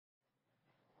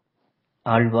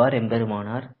ஆழ்வார்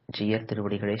எம்பெருமானார் ஜீயர்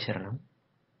திருவடிகளே சரணம்.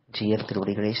 ஜீயர்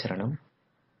திருவடிகளே சரணம்.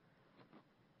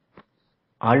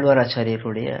 ஆழ்வார்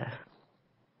ஆச்சாரியர்களுடைய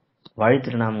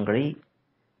வாழ்த்திருநாமங்களை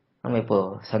நம்ம இப்போ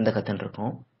சந்த கத்துன்னு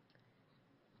இருக்கோம்.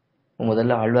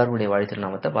 முதல்ல ஆழ்வார்களுடைய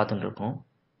வாழ்த்திருநாமத்தை பார்த்துட்டு இருக்கோம்.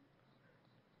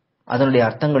 அதனுடைய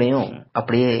அர்த்தங்களையும்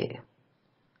அப்படியே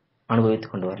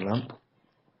அனுபவித்துக் கொண்டு வரலாம்.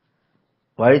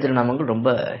 வாழ்த்திருநாமங்கள் ரொம்ப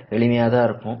எளிமையாக தான்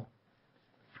இருக்கும்.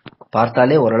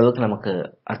 பார்த்தாலே ஓரளவுக்கு நமக்கு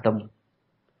அர்த்தம்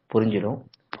புரிஞ்சிடும்.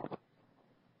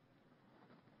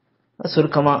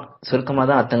 சுருக்கமா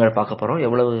தான் அர்த்தங்கள் பார்க்க போறோம்.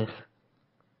 எவ்வளவு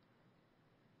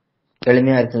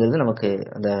எளிமையா இருக்குங்கிறது நமக்கு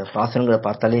அந்த பாசனங்களை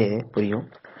பார்த்தாலே புரியும்.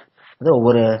 அது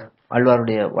ஒவ்வொரு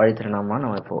ஆழ்வாருடைய வாழ்த்திருநாமா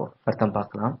நம்ம இப்போ அர்த்தம்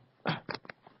பார்க்கலாம்.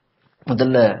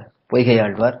 முதல்ல பொய்கை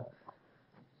ஆழ்வார்.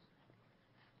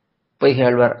 பொய்கை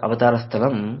ஆழ்வார் அவதார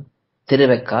ஸ்தலம்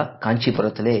திருவெக்கா,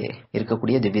 காஞ்சிபுரத்திலே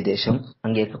இருக்கக்கூடிய திவ்ய தேசம்.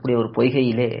 அங்கே இருக்கக்கூடிய ஒரு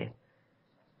பொய்கையிலே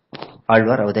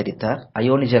ஆழ்வார் அவதரித்தார்.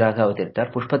 அயோனிஜராக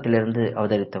அவதரித்தார். புஷ்பத்திலிருந்து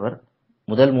அவதரித்தவர்.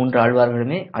 முதல் 3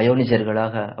 ஆழ்வார்களுமே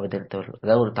அயோனிஜர்களாக அவதரித்தவர்கள்.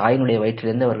 அதாவது ஒரு தாயினுடைய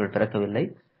வயிற்றிலிருந்து அவர்கள் பிறக்கவில்லை,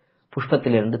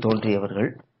 புஷ்பத்திலிருந்து தோன்றியவர்கள்.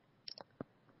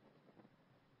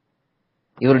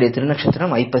 இவருடைய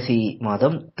திருநட்சத்திரம் ஐப்பசி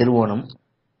மாதம் திருவோணம்.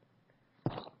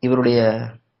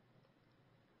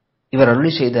 இவர்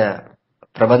அருளி செய்த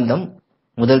பிரபந்தம்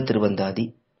முதல் திருவந்தாதி.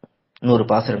 100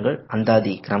 பாசுரங்கள்.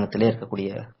 அந்தாதி கிராமத்திலே இருக்கக்கூடிய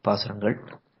பாசுரங்கள்.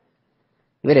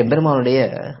 இவர் எம்பெருமானுடைய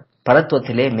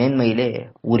பரத்துவத்திலே மேன்மையிலே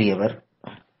ஊறியவர்.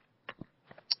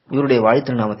 இவருடைய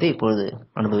வாழ்த்திருநாமத்தை இப்பொழுது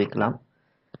அனுபவிக்கலாம்.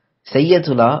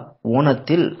 செய்யதுலா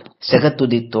ஓணத்தில்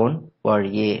செகத்துதித்தோன்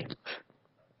வாழியே.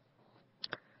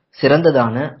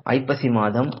 சிறந்ததான ஐப்பசி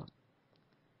மாதம்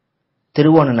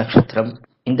திருவோண நட்சத்திரம்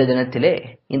இந்த தினத்திலே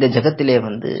இந்த ஜகத்திலே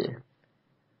வந்து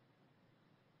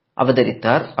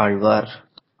அவதரித்தார் ஆழ்வார்.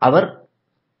 அவர்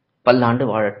பல்லாண்டு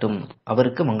வாழட்டும்.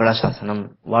 அவருக்கு மங்களாசாசனம்.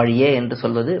 வாழியே என்று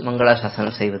சொல்வது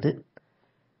மங்களாசாசனம் செய்வது.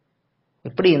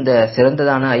 இப்படி இந்த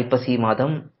சிறந்ததான ஐப்பசி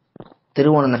மாதம்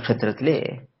திருவோண நட்சத்திரத்திலே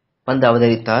வந்து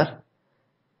அவதரித்தார்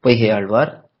பொய்கை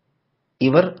ஆழ்வார்.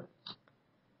 இவர்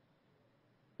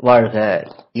வாழ்க,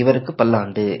 இவருக்கு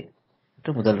பல்லாண்டு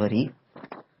என்று முதல் வரி.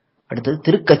 அடுத்தது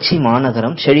திருக்கச்சி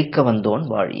மாநகரம் செழிக்க வந்தோன்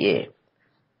வாழியே.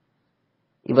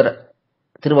 இவர்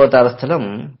திருவதாரஸ்தலம்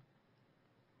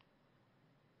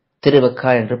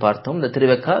திருவெக்கா என்று பார்த்தோம். இந்த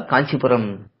திருவெக்கா காஞ்சிபுரம்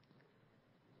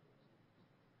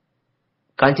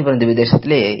திவ்ய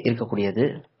தேசத்திலே இருக்கக்கூடியது.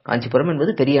 காஞ்சிபுரம்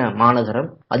என்பது பெரிய மாநகரம்.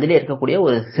 அதிலே இருக்கக்கூடிய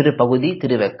ஒரு சிறு பகுதி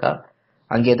திருவெக்கா.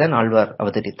 அங்கேதான் ஆழ்வார்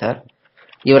அவதரித்தார்.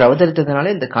 இவர்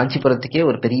அவதரித்ததுனால இந்த காஞ்சிபுரத்துக்கே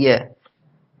ஒரு பெரிய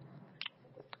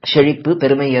செழிப்பு,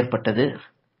 பெருமை ஏற்பட்டது.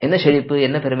 என்ன செழிப்பு,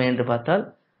 என்ன பெருமை என்று பார்த்தால்,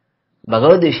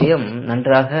 பகவத் விஷயம்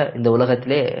நன்றாக இந்த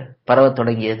உலகத்திலே பரவத்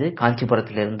தொடங்கியது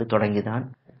காஞ்சிபுரத்திலிருந்து தொடங்கிதான்.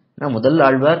 முதல்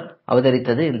ஆழ்வார்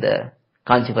அவதரித்தது இந்த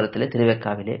காஞ்சிபுரத்திலே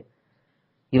திருவெக்காவிலே.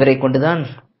 இவரை கொண்டுதான்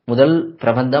முதல்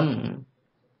பிரபந்தம்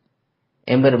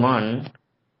எம்பெருமான்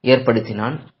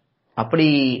ஏற்படுத்தினான். அப்படி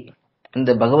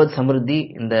இந்த பகவத் சமிருத்தி,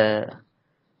 இந்த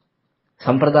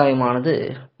சம்பிரதாயமானது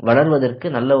வளர்வதற்கு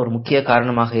நல்ல ஒரு முக்கிய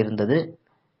காரணமாக இருந்தது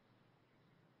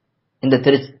இந்த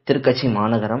திருக்கச்சி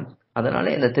மாநகரம். அதனால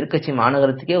இந்த திருக்கச்சி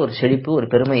மாநகரத்துக்கே ஒரு செழிப்பு, ஒரு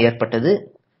பெருமை ஏற்பட்டது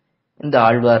இந்த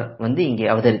ஆழ்வார் வந்து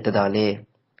இங்கே அவதரித்ததாலே.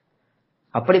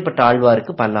 அப்படிப்பட்ட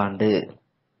ஆழ்வாருக்கு பல்லாண்டு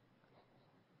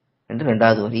என்று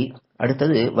 2வது வரி.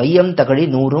 அடுத்தது வையம் தகழி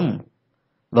 100ம்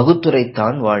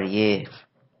வகுத்துரைத்தான் வாழியே.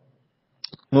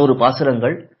 100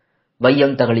 பாசுரங்கள்.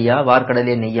 வையம் தகழியா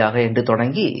வார்கடலே நெய்யாக என்று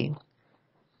தொடங்கி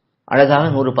அழகாக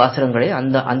 100 பாசுரங்களை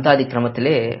அந்த அந்தாதி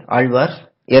கிரமத்திலே ஆழ்வார்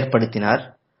ஏற்படுத்தினார்.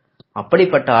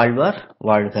 அப்படிப்பட்ட ஆழ்வார்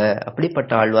வாழ்க,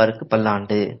 அப்படிப்பட்ட ஆழ்வாருக்கு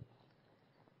பல்லாண்டு.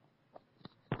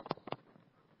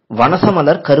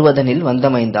 வனசமலர் கருவதனில்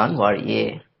வந்தமைந்தான் வாழியே.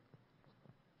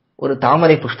 ஒரு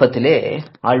தாமரை புஷ்பத்திலே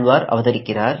ஆழ்வார்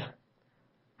அவதரிக்கிறார்.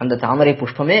 அந்த தாமரை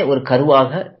புஷ்பமே ஒரு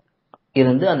கருவாக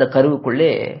இருந்து அந்த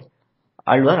கருவுக்குள்ளே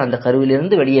ஆழ்வார் அந்த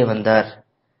கருவிலிருந்து வெளியே வந்தார்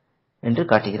என்று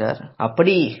காட்டுகிறார்.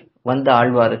 அப்படி வந்த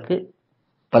ஆழ்வாருக்கு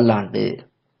பல்லாண்டு.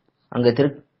 அங்க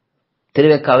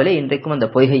திருவெக்காவிலே இன்றைக்கும் அந்த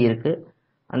பொய்கை இருக்கு.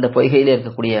 அந்த பொய்கையிலே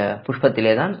இருக்கக்கூடிய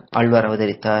புஷ்பத்திலே தான் ஆழ்வார்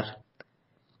அவதரித்தார்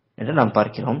என்று நாம்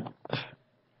பார்க்கிறோம்.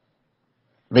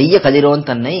 வெய்ய கதிரோன்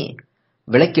தன்னை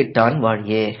விளக்கிட்டான்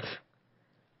வாழியே.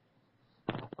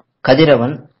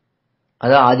 கதிரவன்,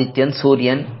 அதாவது ஆதித்யன்,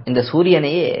 சூரியன், இந்த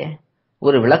சூரியனையே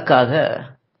ஒரு விளக்காக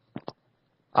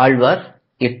ஆழ்வார்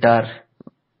இட்டார்.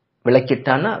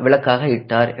 விளக்கிட்டான்னா விளக்காக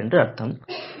இட்டார் என்று அர்த்தம்.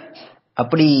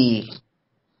 அப்படி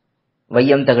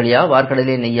வையம் தகழியா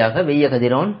வார்கடலே நெய்யாக வெய்ய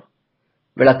கதிரோன்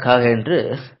விளக்காக என்று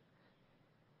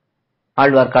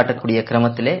ஆழ்வார் காட்டக்கூடிய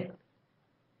கிரமத்திலே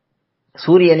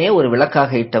சூரியனே ஒரு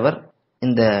விளக்காக இட்டவர்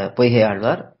இந்த பொய்கை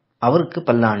ஆழ்வார். அவருக்கு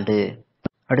பல்லாண்டு.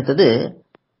 அடுத்தது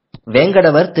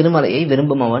வேங்கடவர் திருமலையை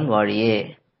விரும்புமவன் வாழியே.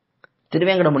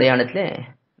 திருவேங்கடமுடையானத்திலே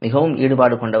மிகவும்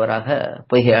ஈடுபாடு கொண்டவராக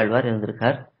பொய்கை ஆழ்வார்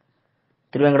இருந்திருக்கார்.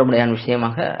 திருவேங்கடமுடையான்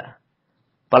விஷயமாக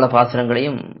பல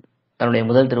பாசுரங்களையும் தன்னுடைய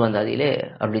முதல் திருவந்தாதியிலே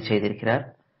அருளி செய்திருக்கிறார்.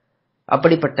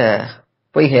 அப்படிப்பட்ட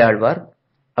பொய்கை ஆழ்வார்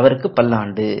அவருக்கு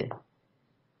பல்லாண்டு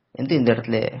என்று இந்த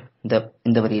இடத்துல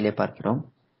இந்த வரியிலே பார்க்கிறோம்.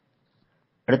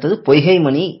 அடுத்தது பொய்கை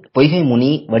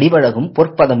முனி வடிவழகும்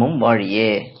பொற்பதமும்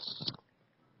வாழியே.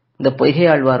 இந்த பொய்கை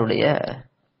ஆழ்வாருடைய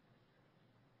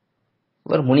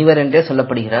இவர் முனிவர் என்றே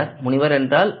சொல்லப்படுகிறார். முனிவர்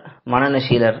என்றால்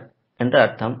மனநசீலர் என்ற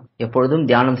அர்த்தம். எப்பொழுதும்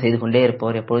தியானம் செய்து கொண்டே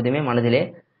இருப்பவர், எப்பொழுதுமே மனதிலே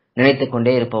நினைத்துக்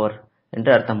கொண்டே இருப்பவர்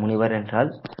என்று அர்த்தம் முனிவர் என்றால்.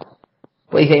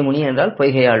 பொய்கை முனி என்றால்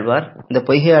பொய்கை ஆழ்வார். இந்த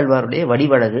பொய்கை ஆழ்வாருடைய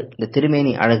வடிவழகு, இந்த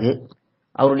திருமேனி அழகு,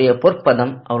 அவருடைய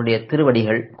பொற்பதம், அவருடைய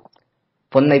திருவடிகள்,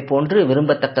 பொன்னை போன்று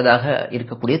விரும்பத்தக்கதாக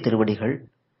இருக்கக்கூடிய திருவடிகள்,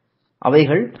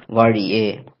 அவைகள் வாழியே,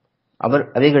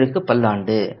 அவைகளுக்கு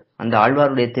பல்லாண்டு. அந்த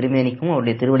ஆழ்வாருடைய திருமேனிக்கும்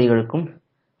அவருடைய திருவடிகளுக்கும்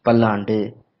பல்லாண்டு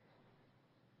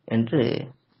என்று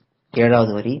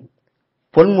 7வது வரி.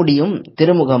 பொன்முடியும்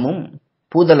திருமுகமும்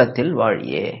பூதலத்தில்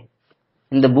வாழியே.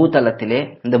 இந்த பூதலத்திலே,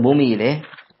 இந்த பூமியிலே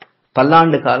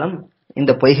பல்லாண்டு காலம்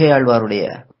இந்த பொய்கை ஆழ்வாருடைய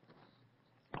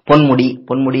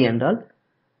பொன்முடி என்றால்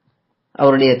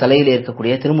அவருடைய தலையிலே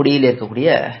இருக்கக்கூடிய, திருமுடியில் இருக்கக்கூடிய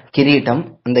கிரீட்டம்,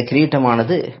 அந்த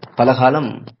கிரீட்டமானது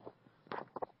பலகாலம்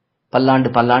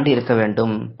பல்லாண்டு இருக்க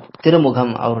வேண்டும்.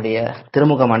 திருமுகம், அவருடைய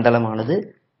திருமுக மண்டலமானது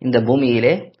இந்த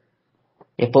பூமியிலே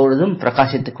எப்பொழுதும்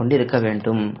பிரகாசித்துக் கொண்டு இருக்க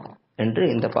வேண்டும் என்று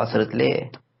இந்த பாசுரத்திலே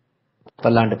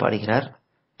பல்லாண்டு பாடுகிறார்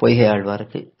பொய்கை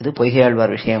ஆழ்வாருக்கு. இது பொய்கை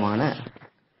ஆழ்வார் விஷயமான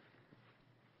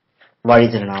வாழி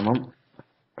திருநாமம்.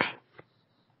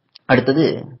 அடுத்தது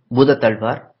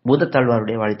பூதத்தாழ்வார்.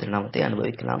 பூதத்தாழ்வாருடைய வாழி திருநாமத்தை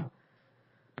அனுபவிக்கலாம்.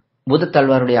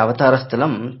 பூதத்தாழ்வாருடைய அவதார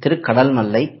ஸ்தலம் திருக்கடல்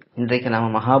மல்லை. இன்றைக்கு நாம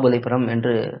மகாபலிபுரம்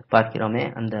என்று பார்க்கிறோமே,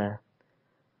 அந்த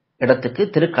இடத்துக்கு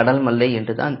திருக்கடல் மல்லை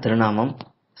என்றுதான் திருநாமம்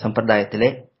சம்பிரதாயத்திலே.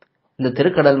 இந்த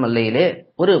திருக்கடல் மல்லையிலே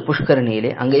ஒரு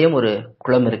புஷ்கரணியிலே, அங்கேயும் ஒரு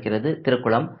குளம் இருக்கிறது,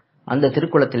 திருக்குளம். அந்த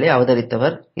திருக்குளத்திலே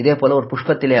அவதரித்தவர், இதே போல ஒரு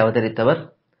புஷ்பத்திலே அவதரித்தவர்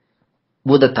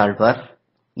பூதத்தாழ்வார்.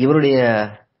 இவருடைய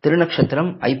திருநக்ஷத்திரம்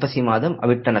ஐப்பசி மாதம்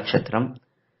அவிட்ட நட்சத்திரம்.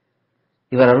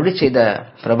 இவர் அருளி செய்த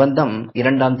பிரபந்தம்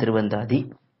 2ஆம் திருவந்தாதி.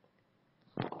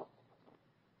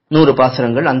 100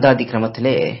 பாசுரங்கள், அந்தாதி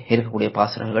கிரமத்திலே இருக்கக்கூடிய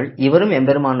பாசுரங்கள். இவரும்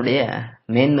எம்பெருமானுடைய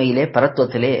மேன்மையிலே,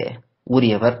 பரத்துவத்திலே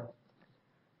ஊறியவர்.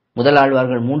 முதல்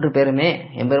ஆழ்வார்கள் 3 பேருமே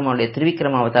எம்பெருமானுடைய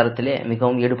திருவிக்கிரம அவதாரத்திலே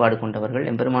மிகவும் ஈடுபாடு கொண்டவர்கள்.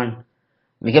 எம்பெருமான்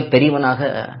மிக பெரியவனாக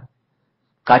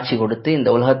காட்சி கொடுத்து இந்த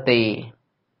உலகத்தை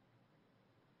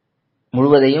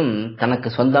முழுவதையும் தனக்கு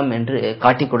சொந்தம் என்று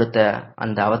காட்டிக் கொடுத்த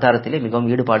அந்த அவதாரத்திலே மிகவும்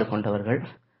ஈடுபாடு கொண்டவர்கள்.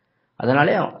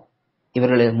 அதனாலே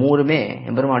இவர்கள் 3மே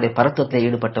எம்பெருமானுடைய பரத்துவத்தில்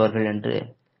ஈடுபட்டவர்கள் என்று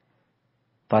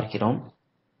பார்க்கிறோம்.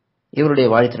 இவருடைய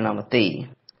வாழி திருநாமத்தை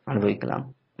அனுபவிக்கலாம்.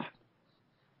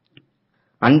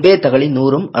 அன்பே தகளி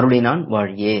 100ம் அருளினான்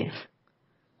வாழியே.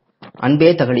 அன்பே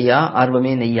தகளியா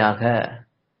ஆர்வமே நெய்யாக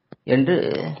என்று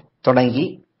தொடங்கி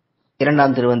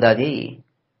 2ஆம் திருவந்தாதியை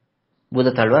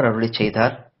பூதத்தாழ்வார் அருளி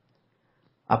செய்தார்.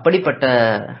 அப்படிப்பட்ட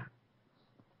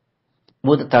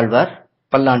பூதத்தாழ்வார்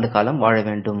பல்லாண்டு காலம் வாழ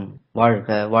வேண்டும், வாழ்க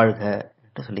வாழ்க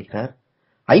என்று சொல்லுகிறார்.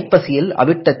 ஐப்பசியில்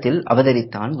அவிட்டத்தில்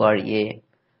அவதரித்தான் வாழியே.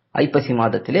 ஐப்பசி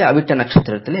மாதத்திலே அவிட்ட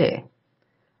நட்சத்திரத்திலே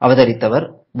அவதரித்தவர்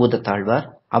பூதத்தாழ்வார்.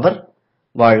 அவர்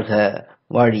வாழ்க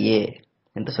வாழியே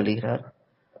என்று சொல்லுகிறார்.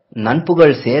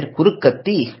 நன்புகழ் சேர்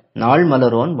குறுக்கத்தி நாள்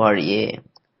மலரோன் வாழியே.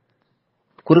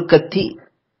 குறுக்கத்தி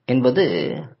என்பது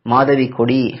மாதவி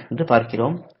கொடி என்று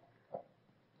பார்க்கிறோம்.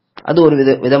 அது ஒரு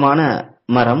விதமான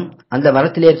மரம். அந்த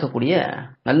மரத்திலே இருக்கக்கூடிய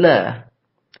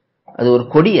அது ஒரு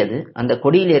கொடி. அந்த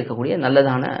கொடியிலே இருக்கக்கூடிய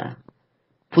நல்லதான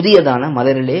புதியதான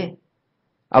மலரிலே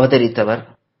அவதரித்தவர்.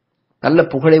 நல்ல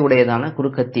புகழை உடையதான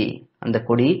குறுக்கத்தி அந்த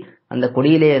கொடி. அந்த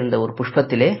கொடியிலே இருந்த ஒரு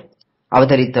புஷ்பத்திலே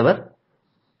அவதரித்தவர்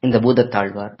இந்த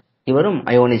பூதத்தாழ்வார். இவரும்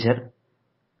அயோனிஜர்,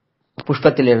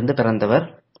 புஷ்பத்திலிருந்து பிறந்தவர்.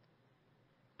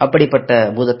 அப்படிப்பட்ட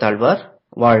பூதத்தாழ்வார்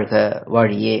வாழ்க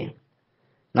வாழியே.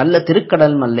 நல்ல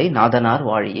திருக்கடல் மல்லை நாதனார்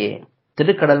வாழியே.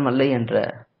 திருக்கடல் மல்லை என்ற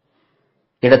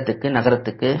இடத்துக்கு,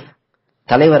 நகரத்துக்கு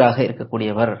தலைவராக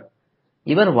இருக்கக்கூடியவர்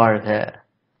இவர் வாழ்க.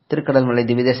 திருக்கடல் மல்லை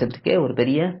திவ்யதேசத்துக்கே ஒரு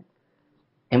பெரிய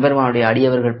எம்பெருமானுடைய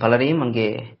அடியவர்கள் பலரையும் அங்கே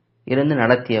இருந்து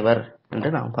நடத்தியவர் என்று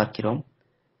நாம் பார்க்கிறோம்.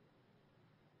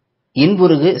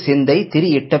 இன்புருகு சிந்தை திரு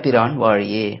இட்டபிரான்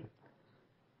வாழியே.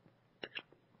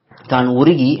 தான்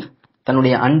உருகி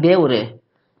தன்னுடைய அன்பே ஒரு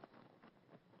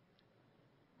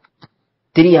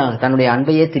திரியாக, தன்னுடைய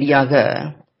அன்பையே திரியாக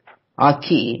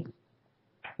ஆக்கி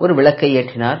ஒரு விளக்கை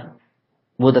ஏற்றினார்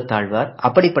பூதத்தாழ்வார்.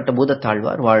 அப்படிப்பட்ட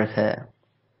பூதத்தாழ்வார் வாழ்க.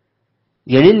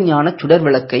 எழில் ஞான சுடர்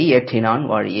விளக்கை ஏற்றினான்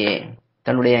வாழியே.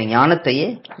 தன்னுடைய ஞானத்தையே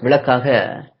விளக்காக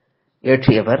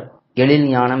ஏற்றியவர் எழில்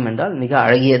ஞானம் என்றால் மிக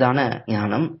அழகியதான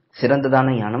ஞானம்,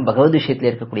 சிறந்ததான ஞானம், பகவத் விஷயத்தில்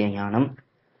இருக்கக்கூடிய ஞானம்.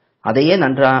 அதையே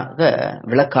நன்றாக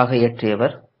விளக்காக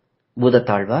ஏற்றியவர்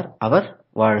பூதத்தாழ்வார். அவர்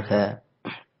வாழ்க.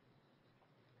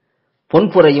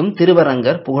 பொன்புரையும்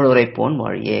திருவரங்கர் புகழுரைப்போன்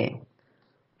வாழியே.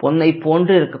 பொன்னை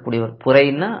போன்று இருக்கக்கூடியவர்,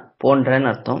 புரைன்னா போன்றன்னு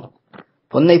அர்த்தம்.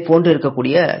 பொன்னை போன்று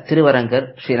இருக்கக்கூடிய திருவரங்கர்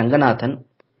ஸ்ரீ ரங்கநாதன்.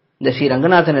 இந்த ஸ்ரீ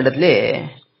ரங்கநாதன் இடத்திலே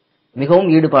மிகவும்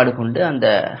ஈடுபாடு கொண்டு அந்த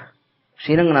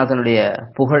ஸ்ரீரங்கநாதனுடைய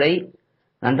புகழை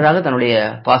நன்றாக தன்னுடைய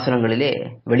பாசுரங்களிலே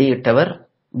வெளியிட்டவர்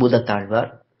பூதத்தாழ்வார்.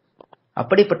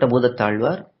 அப்படிப்பட்ட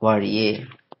பூதத்தாழ்வார் வாழியே.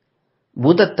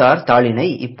 பூதத்தார் தாளினை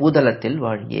இப்பூதலத்தில்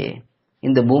வாழியே.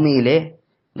 இந்த பூமியிலே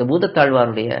இந்த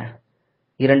பூதத்தாழ்வாருடைய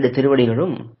 2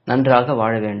 திருவடிகளும் நன்றாக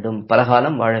வாழ வேண்டும்,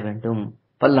 பலகாலம் வாழ வேண்டும்,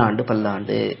 பல்லாண்டு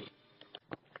பல்லாண்டு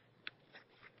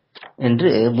என்று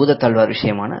பூதத்தாழ்வார்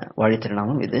விஷயமான வாழி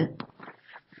திருநாமம் இது.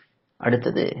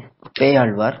 அடுத்தது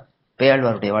பேயாழ்வார்.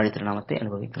 பேயாழ்வாருடைய வாழி திருநாமத்தை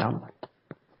அனுபவிக்கலாம்.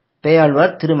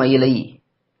 பேயாழ்வார் திருமயிலை,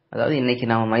 அதாவது இன்னைக்கு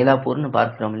நாம மயிலாப்பூர்னு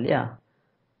பார்க்கிறோம் இல்லையா,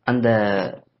 அந்த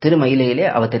திருமயிலையிலே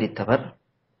அவதரித்தவர்.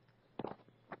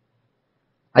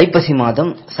 ஐப்பசி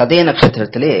மாதம் சதய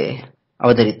நட்சத்திரத்திலே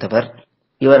அவதரித்தவர்.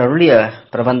 இவர் அருளிய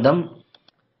பிரபந்தம்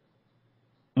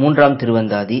 3ஆம்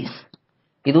திருவந்தாதி.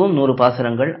 இதுவும் 100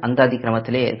 பாசுரங்கள், அந்தாதி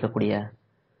கிரமத்திலே இருக்கக்கூடிய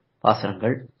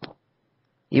பாசுரங்கள்.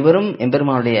 இவரும்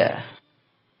எம்பெருமானுடைய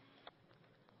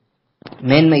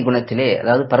மேன்மை குணத்திலே,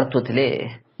 அதாவது பரத்துவத்திலே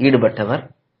ஈடுபட்டவர்.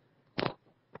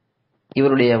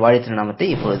 இவருடைய வாழி திருநாமத்தை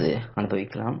இப்பொழுது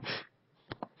அனுபவிக்கலாம்.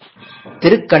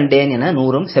 திருக்கண்டேன் என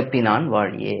 100 செப்பினான்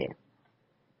வாழியே.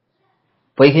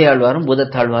 பொய்கையாழ்வாரும்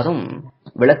பூதத்தாழ்வாரும்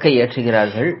விளக்கை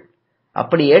ஏற்றுகிறார்கள்.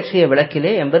 அப்படி ஏற்றிய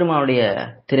விளக்கிலே எம்பெருமானுடைய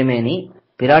திருமேனி,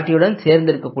 பிராட்டியுடன்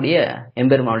சேர்ந்திருக்கக்கூடிய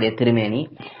எம்பெருமானுடைய திருமேனி,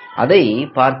 அதை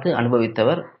பார்த்து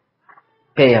அனுபவித்தவர்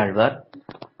பேயாழ்வார்.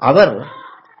 அவர்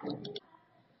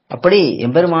அப்படி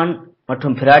எம்பெருமான்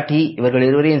மற்றும் பிராட்டி இவர்கள்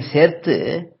இருவரையும் சேர்த்து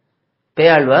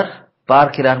பேயாழ்வார்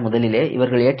பார்க்கிறார். முதலிலே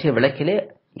இவர்கள் ஏற்றிய விளக்கிலே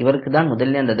இவருக்கு தான்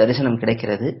முதலிலே அந்த தரிசனம்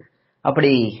கிடைக்கிறது.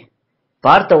 அப்படி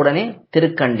பார்த்த உடனே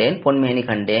திருக்கண்டேன் பொன்மேனி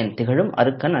கண்டேன், திகழும்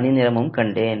அருக்கன் அணிநிறமும்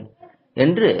கண்டேன்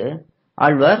என்று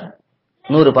ஆழ்வார்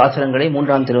 100 பாசுரங்களை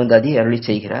 3ஆம் திருவந்தாதி அருளி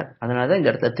செய்கிறார். அதனால இந்த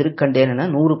இடத்துல திருக்கண்டேன் என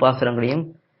 100 பாசுரங்களையும்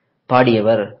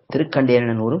பாடியவர். திருக்கண்டேன்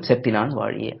என 100 செப்பினான்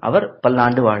வாழியே. அவர்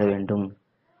பல்லாண்டு வாழ வேண்டும்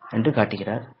என்று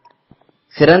காட்டுகிறார்.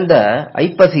 சிறந்த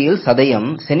ஐப்பசியில் சதயம்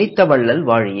செனித்த வள்ளல்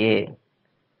வாழியே.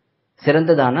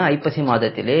 சிறந்ததான ஐப்பசி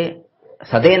மாதத்திலே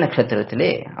சதய நட்சத்திரத்திலே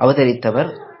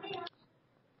அவதரித்தவர்.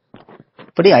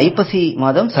 இப்படி ஐப்பசி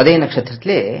மாதம் சதய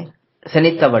நட்சத்திரத்திலே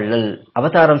செனித்த வள்ளல்,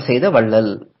 அவதாரம் செய்த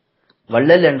வள்ளல்.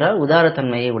 வள்ளல் என்றால்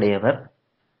உதாரத்தன்மையை உடையவர்.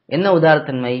 என்ன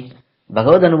உதாரத்தன்மை?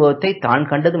 பகவத் அனுபவத்தை தான்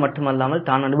கண்டது மட்டுமல்லாமல்,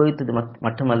 தான் அனுபவித்தது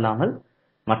மட்டுமல்லாமல்,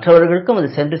 மற்றவர்களுக்கும் அது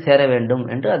சென்று சேர வேண்டும்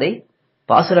என்று அதை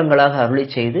பாசுரங்களாக அருளி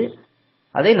செய்து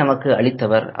அதை நமக்கு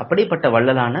அளித்தவர். அப்படிப்பட்ட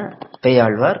வள்ளலான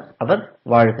பேயாழ்வார். அவர்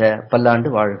வாழ்க, பல்லாண்டு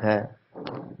வாழ்க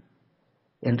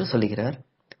என்று சொல்லுகிறார்.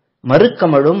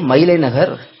 மறுக்கமழும் மயிலை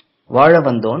நகர் வாழ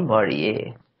வந்தோன் வாழியே.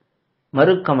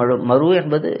 மறுக்கமழும், மறு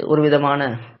என்பது ஒரு விதமான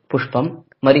புஷ்பம்,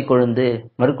 மறிக்கொழுந்து,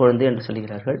 மறுக்கொழுந்து என்று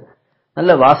சொல்லுகிறார்கள்.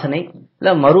 நல்ல வாசனை,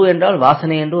 இல்ல மறு என்றால்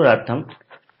வாசனை என்று ஒரு அர்த்தம்.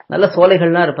 நல்ல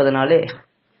சோலைகள்லாம் இருப்பதனாலே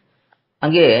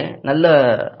அங்கே நல்ல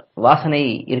வாசனை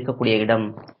இருக்கக்கூடிய இடம்.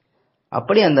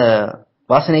 அப்படி அந்த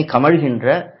வாசனை கமழ்கின்ற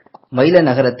மயில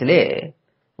நகரத்திலே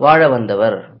வாழ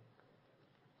வந்தவர்,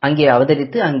 அங்கே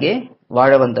அவதரித்து அங்கே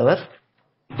வாழ வந்தவர்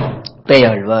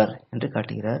பேயாழ்வார் என்று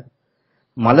காட்டுகிறார்.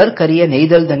 மலர் கரிய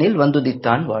நெய்தல்தனில்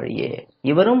வந்துதித்தான் வாழியே.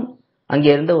 இவரும் அங்கே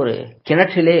இருந்த ஒரு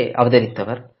கிணற்றிலே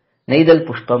அவதரித்தவர். நெய்தல்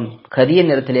புஷ்பம், கரிய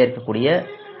நிறத்திலே இருக்கக்கூடிய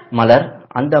மலர்,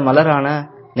 அந்த மலரான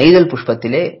நெய்தல்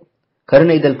புஷ்பத்திலே,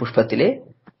 கருநெய்தல் புஷ்பத்திலே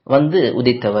வந்து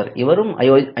உதித்தவர். இவரும்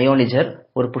அயோனிஜர்,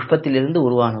 ஒரு புஷ்பத்திலிருந்து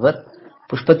உருவானவர்,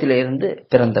 புஷ்பத்திலிருந்து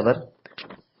பிறந்தவர்.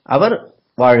 அவர்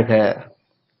வாழ்க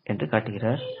என்று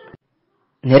காட்டுகிறார்.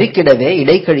 நெருக்கிடவே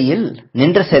இடைக்கழியில்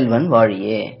நின்ற செல்வன்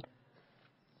வாழியே.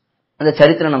 அந்த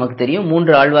சரித்திரம் நமக்கு தெரியும்.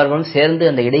 3 ஆழ்வார்களும் சேர்ந்து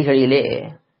அந்த இடைகளிலே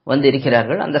வந்து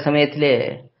இருக்கிறார்கள். அந்த சமயத்திலே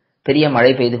பெரிய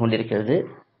மழை பெய்து கொண்டிருக்கிறது.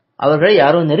 அவர்களை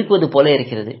யாரோ நெருக்குவது போல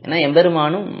இருக்கிறது. ஏன்னா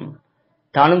எம்பெருமானும்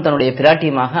தானும் தன்னுடைய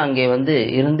பிராட்டியமாக அங்கே வந்து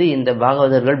இருந்து இந்த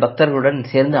பாகவதர்கள் பக்தர்களுடன்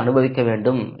சேர்ந்து அனுபவிக்க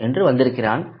வேண்டும் என்று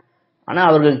வந்திருக்கிறான். ஆனால்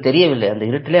அவர்கள் தெரியவில்லை, அந்த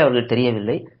இருட்டிலே அவர்கள்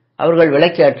தெரியவில்லை. அவர்கள்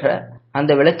விளக்கேற்ற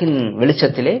அந்த விளக்கின்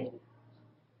வெளிச்சத்திலே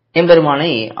எம்பெருமானை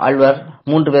ஆழ்வார்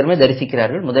 3 பேருமே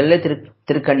தரிசிக்கிறார்கள். முதல்ல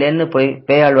திருக்கண்டேன்னு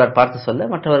பேயாழ்வார் பார்த்து சொல்ல,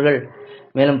 மற்றவர்கள்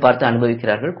மேலும் பார்த்து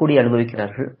அனுபவிக்கிறார்கள், கூடி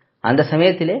அனுபவிக்கிறார்கள். அந்த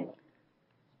சமயத்திலே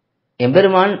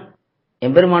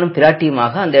எம்பெருமானும்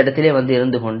பிராட்டியுமாக அந்த இடத்திலே வந்து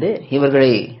இருந்து கொண்டு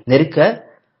இவர்களை நெருக்க,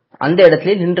 அந்த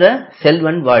இடத்திலே நின்ற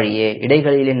செல்வன் வாழியே.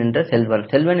 இடைகளிலே நின்ற செல்வன்.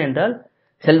 செல்வன் என்றால்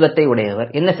செல்வத்தை உடையவர்.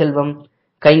 என்ன செல்வம்?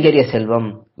 கைங்கரிய செல்வம்,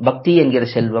 பக்தி என்கிற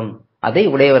செல்வம் அதை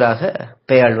உடையவராக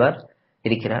பேயாழ்வார்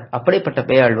இருக்கிறார். அப்படிப்பட்ட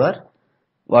பேயாழ்வார்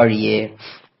வாழியே.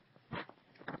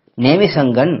 நேமி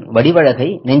சங்கன் வடிவழகை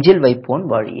நெஞ்சில் வைப்போன்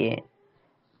வாழியே.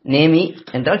 நேமி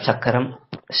என்றால் சக்கரம்,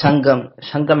 சங்கம்,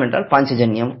 சங்கம் என்றால்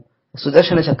பாஞ்சஜன்யம்,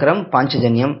 சுதர்சன சக்கரம்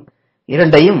பாஞ்சஜன்யம்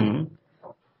இரண்டையும்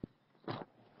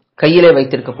கையிலே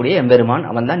வைத்திருக்கக்கூடிய எம்பெருமான்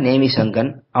அவன்தான் நேமி சங்கன்.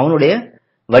 அவனுடைய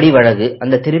வடிவழகு,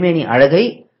 அந்த திருமேனி அழகை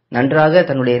நன்றாக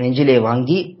தன்னுடைய நெஞ்சிலே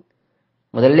வாங்கி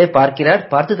முதல்ல பார்க்கிறார்,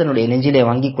 பார்த்து தன்னுடைய நெஞ்சிலே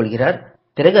வாங்கிக் கொள்கிறார்,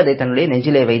 பிறகு அதை தன்னுடைய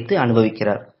நெஞ்சிலே வைத்து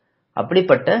அனுபவிக்கிறார்.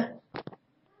 அப்படிப்பட்ட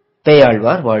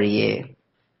பேயாழ்வார் வாழியே.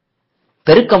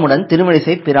 பெருக்கமுடன்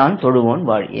திருமழிசை பிரான் தொழுவோன்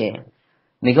வாழியே.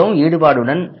 மிகவும்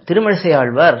ஈடுபாடுடன் திருமழிசை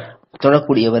ஆழ்வார்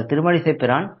தொழக்கூடியவர், திருமழிசை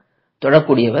பிரான்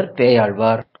தொழக்கூடியவர்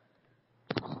பேயாழ்வார்.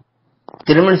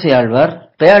 திருமழிசை ஆழ்வார்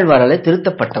பேயாழ்வாராலே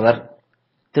திருத்தப்பட்டவர்.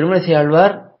 திருமழிசை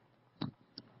ஆழ்வார்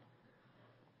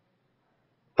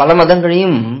பல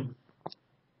மதங்களையும்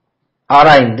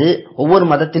ஆராய்ந்து ஒவ்வொரு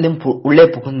மதத்திலும் உள்ளே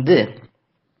புகுந்து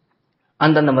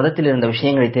அந்தந்த மதத்தில் இருந்த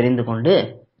விஷயங்களை தெரிந்து கொண்டு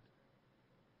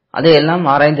அதையெல்லாம்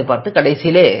ஆராய்ந்து பார்த்து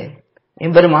கடைசியிலே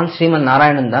எம்பெருமான் ஸ்ரீமன்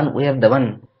நாராயணன் தான் உயர்ந்தவன்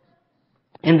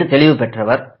என்று தெளிவு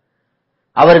பெற்றவர்.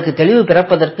 அவருக்கு தெளிவு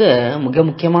பிறப்பதற்கு மிக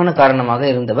முக்கியமான காரணமாக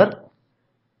இருந்தவர்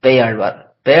பேயாழ்வார்.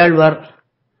 பேயாழ்வார்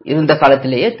இருந்த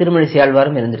காலத்திலேயே திருமழிசை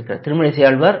ஆழ்வாரும் இருந்திருக்கிறார். திருமழிசை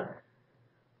ஆழ்வார்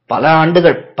பல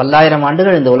ஆண்டுகள், பல்லாயிரம்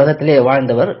ஆண்டுகள் இந்த உலகத்திலே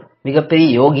வாழ்ந்தவர். மிகப்பெரிய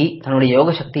யோகி. தன்னுடைய யோக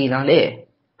சக்தியினாலே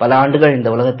பல ஆண்டுகள் இந்த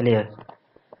உலகத்திலே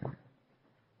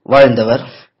வாழ்ந்தவர்.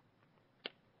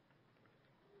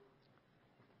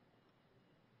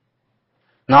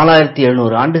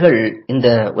 (4700) ஆண்டுகள் இந்த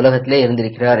உலகத்திலே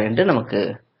இருந்திருக்கிறார் என்று நமக்கு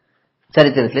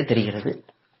சரித்திரத்திலே தெரிகிறது.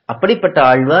 அப்படிப்பட்ட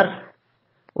ஆழ்வார்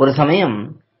ஒரு சமயம்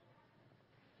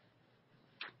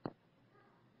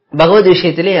பகவத்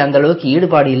விஷயத்திலே அந்த அளவுக்கு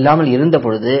ஈடுபாடு இல்லாமல் இருந்த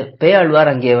பொழுது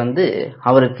பேயாழ்வார் அங்கே வந்து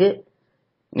அவருக்கு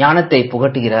ஞானத்தை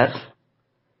புகட்டுகிறார்.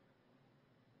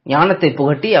 ஞானத்தை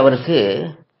புகட்டி அவருக்கு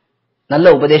நல்ல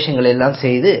உபதேசங்கள் எல்லாம்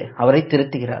செய்து அவரை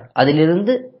திருத்துகிறார்.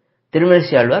 அதிலிருந்து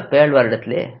திருமழிசை ஆழ்வார்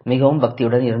பேயாழ்வாரிடத்திலே மிகவும்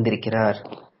பக்தியுடன் இருந்திருக்கிறார்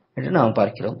என்று நாம்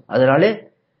பார்க்கிறோம். அதனாலே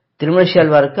திருமழிசை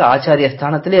ஆழ்வாருக்கு ஆச்சாரிய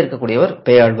ஸ்தானத்திலே இருக்கக்கூடியவர்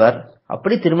பேயாழ்வார்.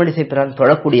 அப்படி திருமழிசை பிரான்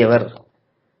தொழக்கூடியவர்,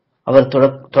 அவர்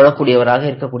தொழக்கூடியவராக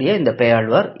இருக்கக்கூடிய இந்த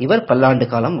பேயாழ்வார் இவர் பல்லாண்டு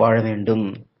காலம் வாழ வேண்டும்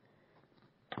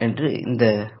என்று இந்த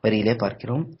வரியிலே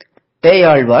பார்க்கிறோம்.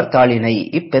 பேயாழ்வார் தாளினை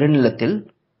இப்பெருநிலத்தில்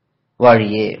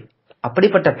வாழியே.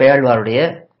 அப்படிப்பட்ட பேயாழ்வாருடைய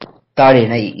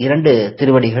தாளினை 2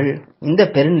 திருவடிகள் இந்த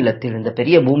பெருநிலத்தில், இந்த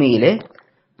பெரிய பூமியிலே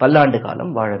பல்லாண்டு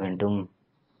காலம் வாழ வேண்டும்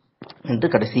என்று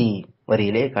கடைசி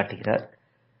வரியிலே காட்டுகிறார்.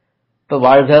 இப்ப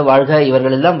வாழ்க வாழ்க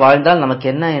இவர்கள் எல்லாம் வாழ்ந்தால் நமக்கு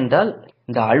என்ன என்றால்,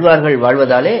 இந்த ஆழ்வார்கள்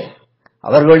வாழ்வதாலே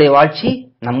அவர்களுடைய வாழ்ச்சி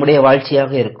நம்முடைய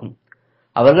வாழ்ச்சியாக இருக்கும்.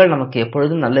 அவர்கள் நமக்கு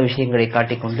எப்பொழுதும் நல்ல விஷயங்களை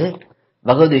காட்டிக்கொண்டு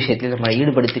பகவத் விஷயத்தில் நம்மை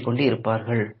ஈடுபடுத்திக் கொண்டு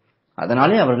இருப்பார்கள்.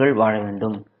 அதனாலே அவர்கள் வாழ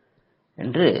வேண்டும்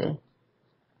என்று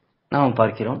நாம்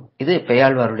பார்க்கிறோம். இது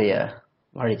பேயாழ்வாருடைய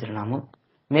வாழி திருநாமம்.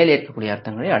 மேலே இருக்கக்கூடிய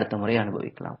அர்த்தங்களை அடுத்த முறை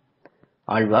அனுபவிக்கலாம்.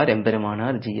 ஆழ்வார்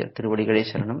எம்பெருமானார் ஜீயர் திருவடிகளே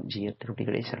சரணம். ஜீயர்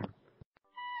திருவடிகளே சரணம்.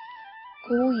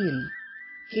 கோயில்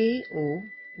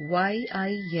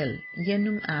KOYIL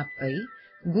என்னும் ஆப்பை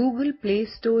கூகுள் பிளே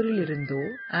ஸ்டோரில் இருந்தோ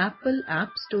ஆப்பிள்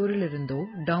ஆப் ஸ்டோரில் இருந்தோ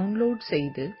டவுன்லோட்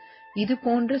செய்து இது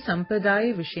போன்ற சம்பிரதாய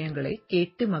விஷயங்களை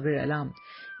கேட்டு மகிழலாம்.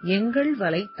 எங்கள்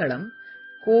வலைத்தளம்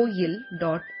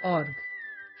koil.org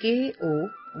KOYIL.org